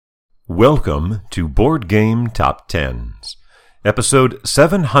Welcome to Board Game Top Tens, episode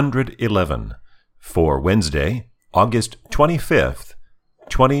 711, for Wednesday, August 25th,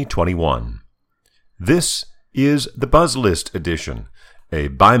 2021. This is the Buzz List edition, a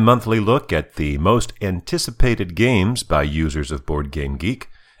bi-monthly look at the most anticipated games by users of Board Game Geek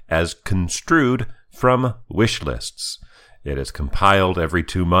as construed from wish lists. It is compiled every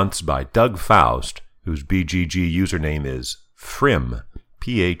 2 months by Doug Faust, whose BGG username is Phrim,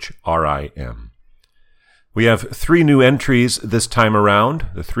 P-H-R-I-M. We have 3 new entries this time around.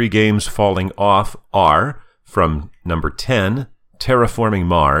 The 3 games falling off are, from number 10, Terraforming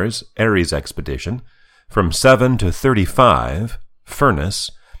Mars, Ares Expedition, from 7 to 35,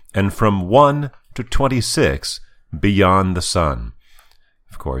 Furnace, and from 1 to 26, Beyond the Sun.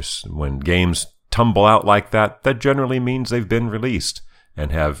 Of course, when games tumble out like that, that generally means they've been released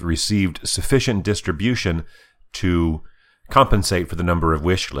and have received sufficient distribution to compensate for the number of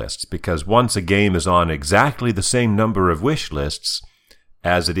wish lists, because once a game is on exactly the same number of wish lists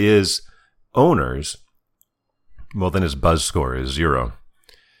as it is owners, well, then its buzz score is 0.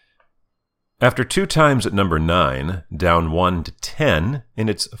 After 2 times at number 9, down 1 to 10 in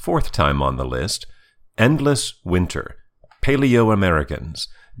its 4th time on the list, Endless Winter, Paleo-Americans,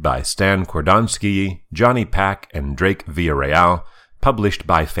 by Stan Kordonskiy, Johnny Pack, and Drake Villarreal, published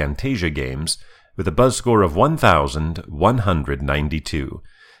by Fantasia Games, with a buzz score of 1,192.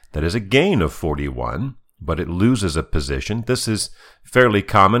 That is a gain of 41, but it loses a position. This is fairly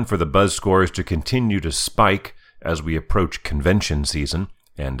common for the buzz scores to continue to spike as we approach convention season,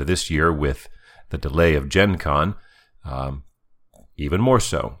 and this year with the delay of Gen Con, even more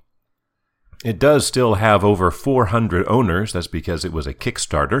so. It does still have over 400 owners. That's because it was a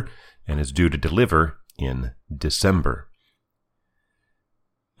Kickstarter and is due to deliver in December.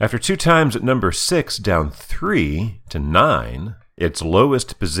 After 2 times at number 6, down 3 to 9, its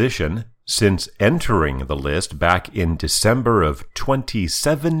lowest position since entering the list back in December of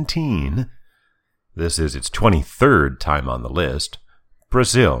 2017, this is its 23rd time on the list,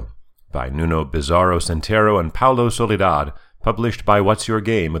 Brazil, by Nuno Bizarro Centero and Paulo Soledad, published by What's Your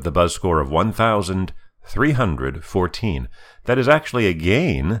Game with a buzz score of 1,314. That is actually a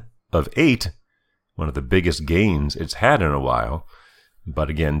gain of 8, one of the biggest gains it's had in a while,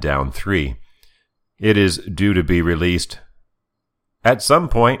 but again down 3. It is due to be released at some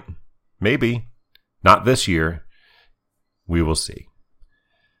point, maybe, not this year. We will see.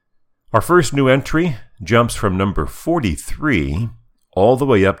 Our first new entry jumps from number 43 all the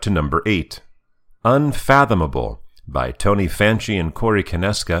way up to number 8, Unfathomable, by Tony Fanchi and Corey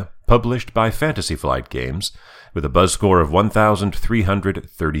Kineska, published by Fantasy Flight Games, with a buzz score of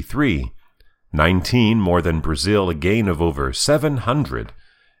 1,333. 19 more than Brazil, a gain of over 700,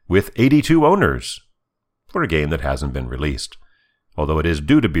 with 82 owners, for a game that hasn't been released, although it is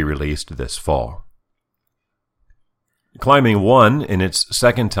due to be released this fall. Climbing 1 in its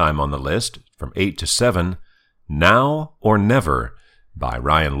 2nd time on the list, from 8 to 7, Now or Never, by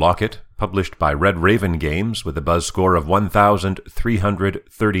Ryan Lockett, published by Red Raven Games, with a buzz score of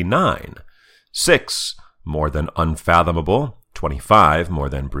 1,339. 6 more than Unfathomable, 25 more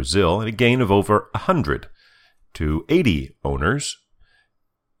than Brazil, and a gain of over 100 to 80 owners.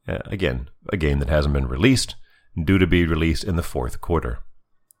 Again, a game that hasn't been released, due to be released in the 4th quarter.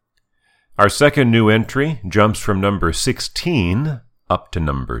 Our second new entry jumps from number 16 up to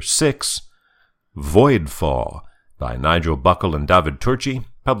number 6, Voidfall, by Nigel Buckle and David Turchi,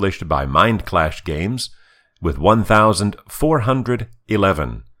 published by Mind Clash Games, with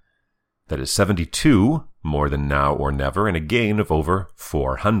 1,411. That is 72 more than Now or Never, and a gain of over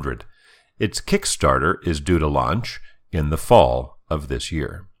 400. Its Kickstarter is due to launch in the fall of this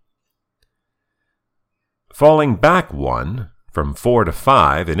year. Falling back 1, from 4 to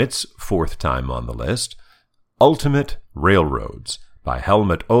 5 in its 4th time on the list, Ultimate Railroads, by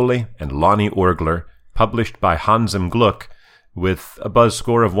Helmut Ole and Lonnie Orgler, published by Hans im Gluck, with a buzz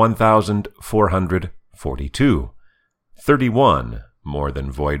score of 1,442. 31 more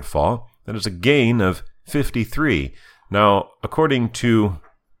than Voidfall. That is a gain of 53. Now, according to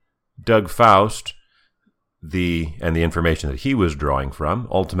Doug Faust, the information that he was drawing from,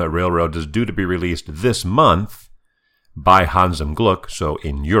 Ultimate Railroad is due to be released this month by Hans im Gluck, so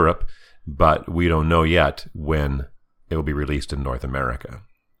in Europe, but we don't know yet when it will be released in North America.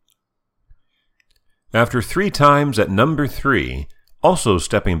 After 3 times at number 3, also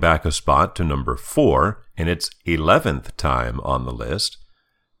stepping back a spot to number 4 in its 11th time on the list,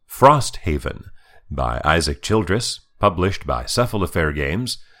 Frosthaven, by Isaac Childress, published by Cephalofair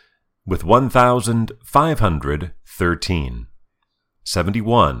Games, with 1,513.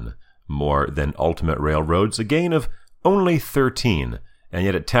 71 more than Ultimate Railroads, a gain of only 13, and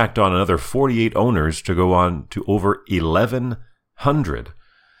yet it tacked on another 48 owners to go on to over 1,100.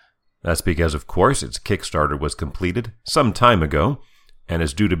 That's because, of course, its Kickstarter was completed some time ago and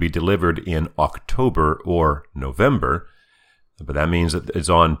is due to be delivered in October or November. But that means that it's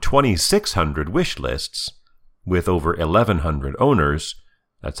on 2,600 wish lists with over 1,100 owners.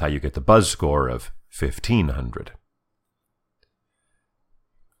 That's how you get the buzz score of 1,500.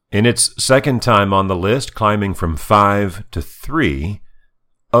 In its second time on the list, climbing from 5 to 3,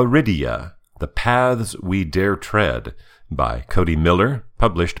 Aridia, The Paths We Dare Tread, by Cody Miller,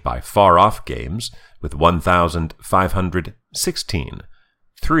 published by Far Off Games, with 1,516.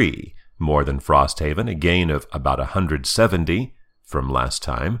 3, more than Frosthaven, a gain of about 170 from last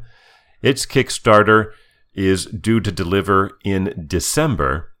time. Its Kickstarter is due to deliver in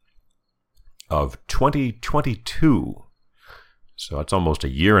December of 2022. So it's almost a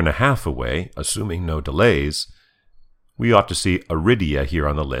year and a half away, assuming no delays. We ought to see Aridia here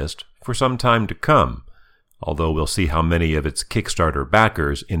on the list for some time to come, although we'll see how many of its Kickstarter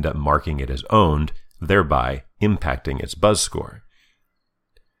backers end up marking it as owned, thereby impacting its buzz score.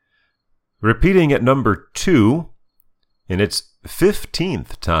 Repeating at number 2, in its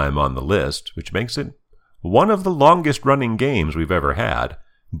 15th time on the list, which makes it one of the longest-running games we've ever had,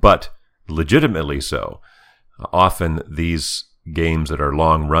 but legitimately so. Often these games that are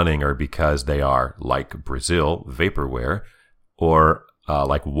long-running are because they are, like Brazil, Vaporware, or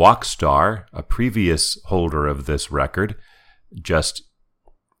like Walkstar, a previous holder of this record, just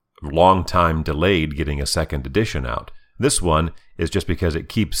long time delayed getting a second edition out. This one is just because it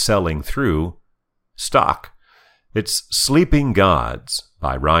keeps selling through stock. It's Sleeping Gods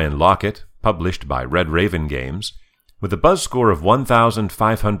by Ryan Lockett, published by Red Raven Games, with a buzz score of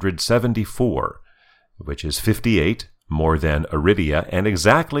 1,574, which is 58 more than Aridia and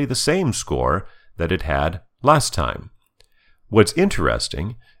exactly the same score that it had last time. What's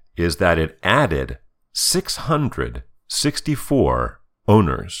interesting is that it added 664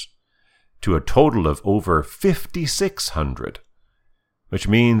 owners to a total of over 5,600, which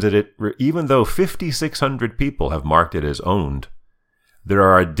means that even though 5,600 people have marked it as owned, there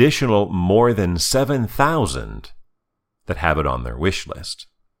are additional more than 7,000 that have it on their wish list.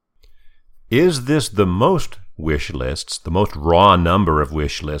 Is this the most wish lists, the most raw number of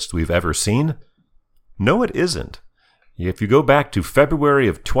wish lists we've ever seen? No, it isn't. If you go back to February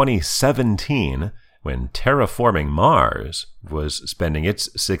of 2017, when Terraforming Mars was spending its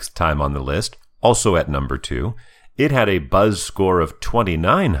 6th time on the list, also at number 2, it had a buzz score of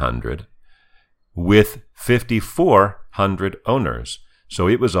 2,900 with 5,400 owners. So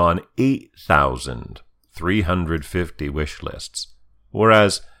it was on 8,350 wish lists,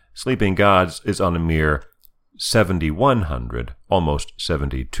 whereas Sleeping Gods is on a mere 7,100, almost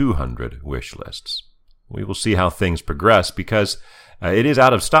 7,200 wish lists. We will see how things progress because it is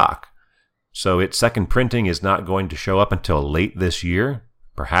out of stock. So its second printing is not going to show up until late this year,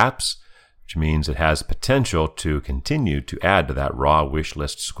 perhaps, which means it has potential to continue to add to that raw wish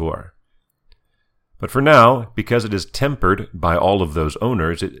list score. But for now, because it is tempered by all of those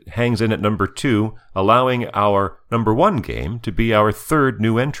owners, it hangs in at number 2, allowing our number 1 game to be our third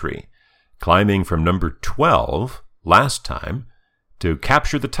new entry, climbing from number 12 last time to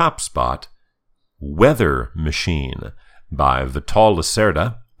capture the top spot, Weather Machine by Vital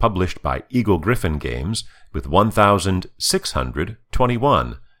Lacerda, published by Eagle Gryphon Games, with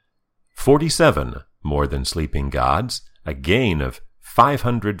 1,621. 47 more than Sleeping Gods, a gain of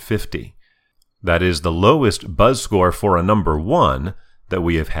 550. That is the lowest buzz score for a number 1 that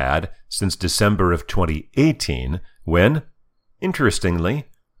we have had since December of 2018, when, interestingly,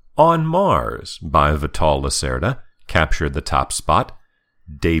 On Mars by Vital Lacerda captured the top spot,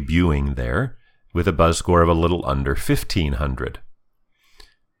 debuting there with a buzz score of a little under 1,500.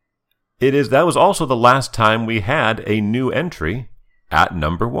 That was also the last time we had a new entry at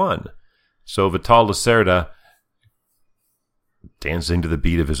number 1. So Vital Lacerda dancing to the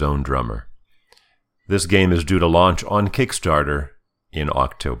beat of his own drummer. This game is due to launch on Kickstarter in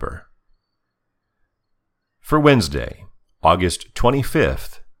October. For Wednesday, August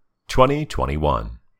 25th, 2021.